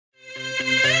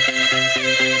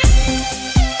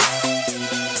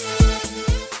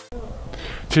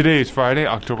Today is Friday,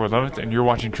 October 11th, and you're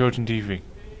watching Trojan TV.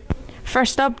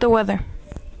 First up, the weather.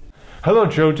 Hello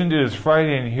Trojan, it is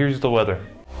Friday and here's the weather.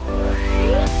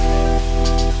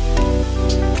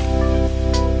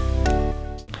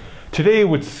 Today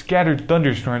with scattered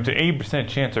thunderstorms and 80%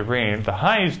 chance of rain, the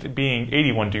highest being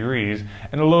 81 degrees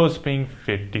and the lowest being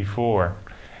 54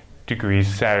 degrees.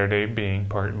 Saturday being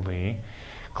partly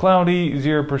cloudy,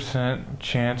 0%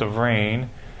 chance of rain,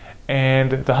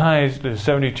 and the highest is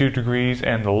 72 degrees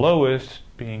and the lowest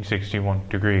being 61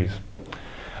 degrees.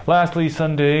 Lastly,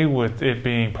 Sunday with it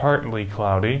being partly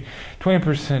cloudy,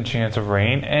 20% chance of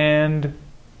rain, and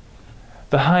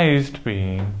the highest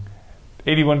being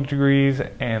 81 degrees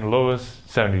and lowest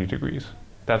 70 degrees.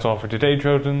 That's all for today,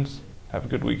 Trojans. Have a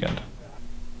good weekend.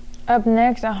 Up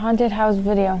next, a haunted house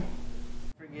video.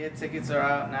 Forget tickets are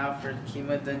out now for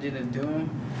Kima Dungeon of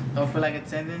Doom. Don't feel like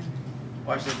attending?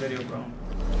 Watch this video, bro.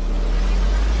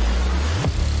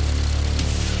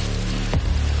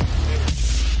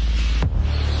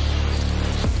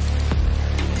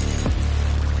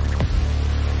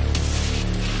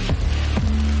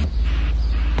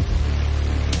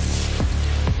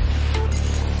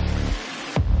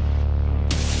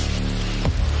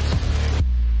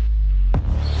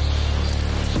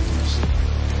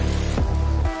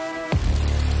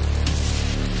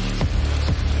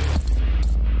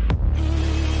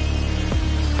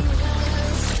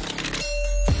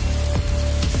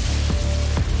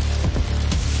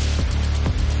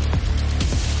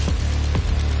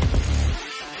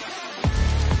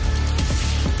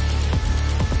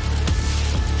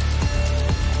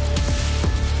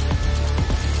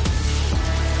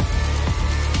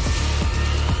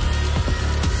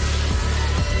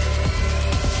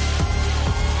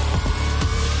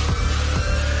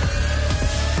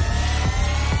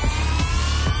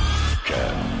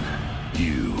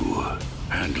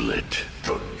 Handle it.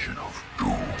 Dungeon of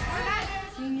Doom.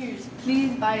 Seniors,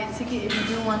 please buy a ticket if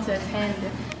you do want to attend.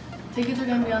 Tickets are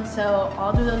going to be on sale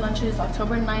all through the lunches,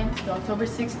 October 9th to October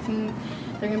 16th.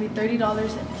 They're going to be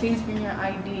 $30 and please bring your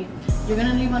ID. You're going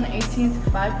to leave on the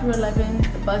 18th, 5 through 11.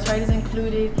 The bus ride is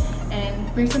included,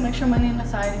 and bring some extra money on the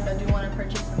side if you do want to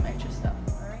purchase some extra stuff.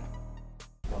 Alright?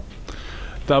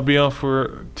 That'll be all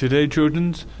for today,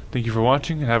 Trojans. Thank you for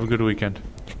watching and have a good weekend.